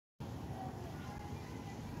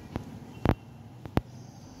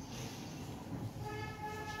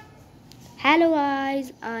Hello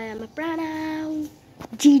guys, I am a pronoun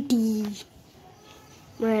GT.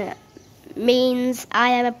 Means I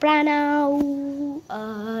am a pronoun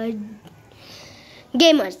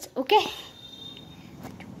gamers. Okay.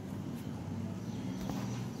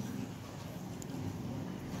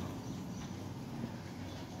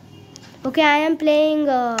 Okay, I am playing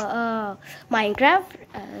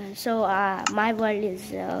Minecraft. So my world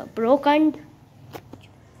is broken.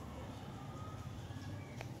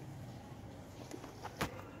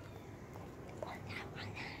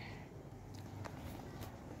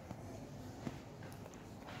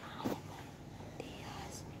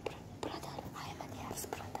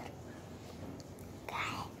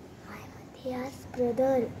 Yes,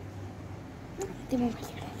 brother.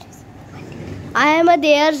 I am a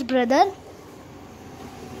theirs brother.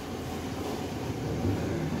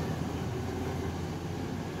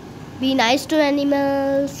 Be nice to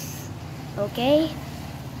animals. Okay.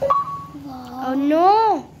 Wow. Oh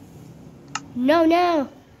no. No.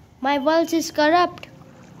 My world is corrupt.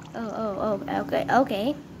 Oh,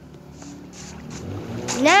 okay.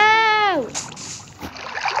 No.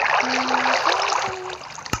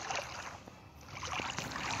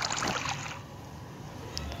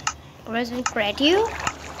 Resident Creative,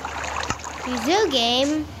 Puzzle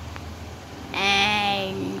game,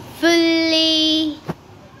 and fully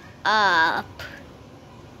up.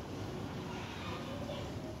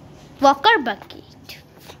 Water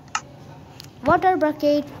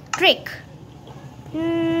bucket trick.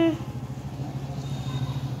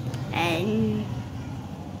 And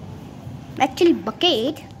actually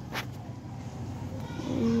bucket.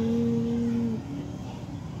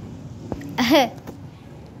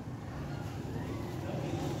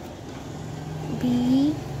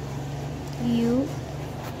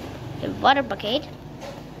 Water bucket.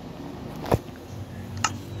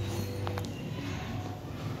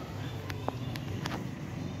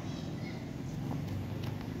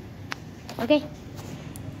 Okay,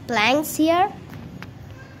 planks here.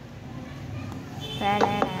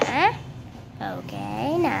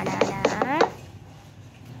 Okay, na.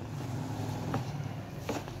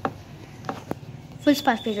 Full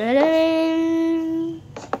spark speed.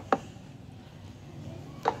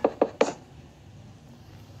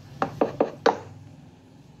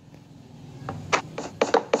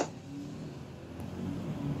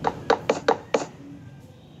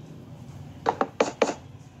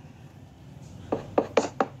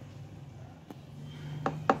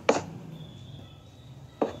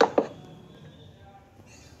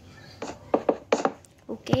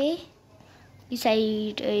 Okay, this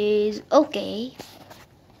side is okay.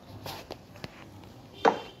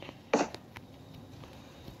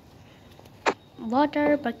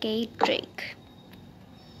 Water bucket trick.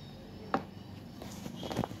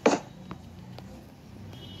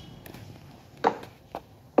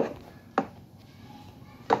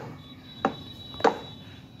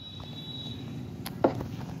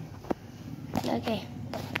 Okay.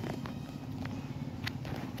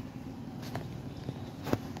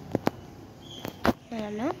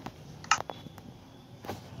 No.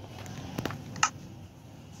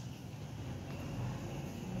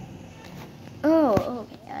 Oh,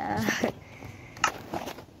 okay.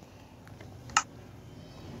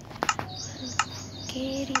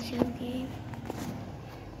 Okay, resume game.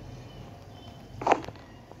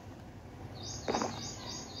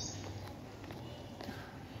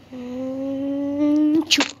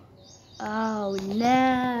 Oh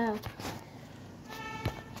no.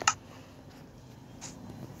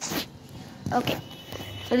 Okay,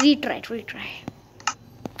 retry.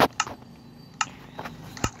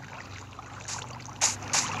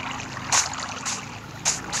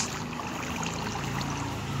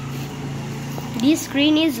 This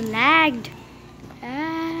screen is lagged.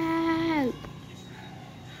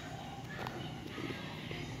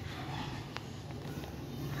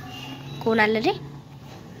 कौन आले रे?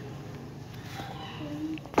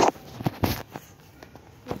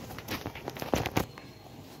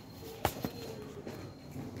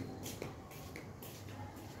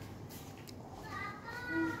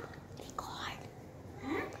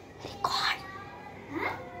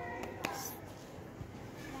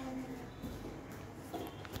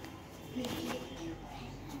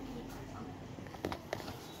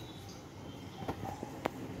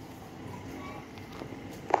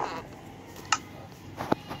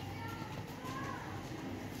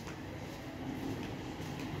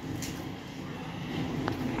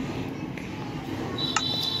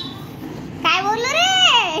 काय बोललो रे?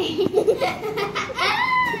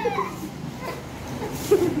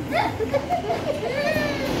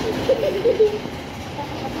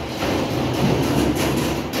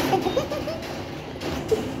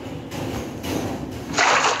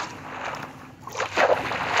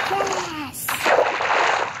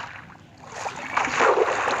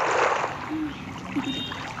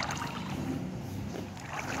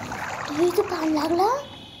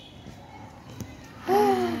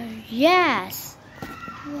 Yes.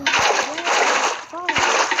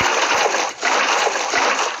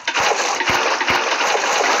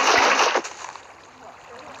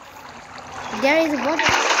 There is water.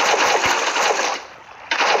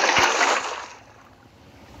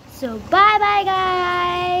 So bye bye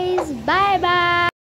guys. Bye bye.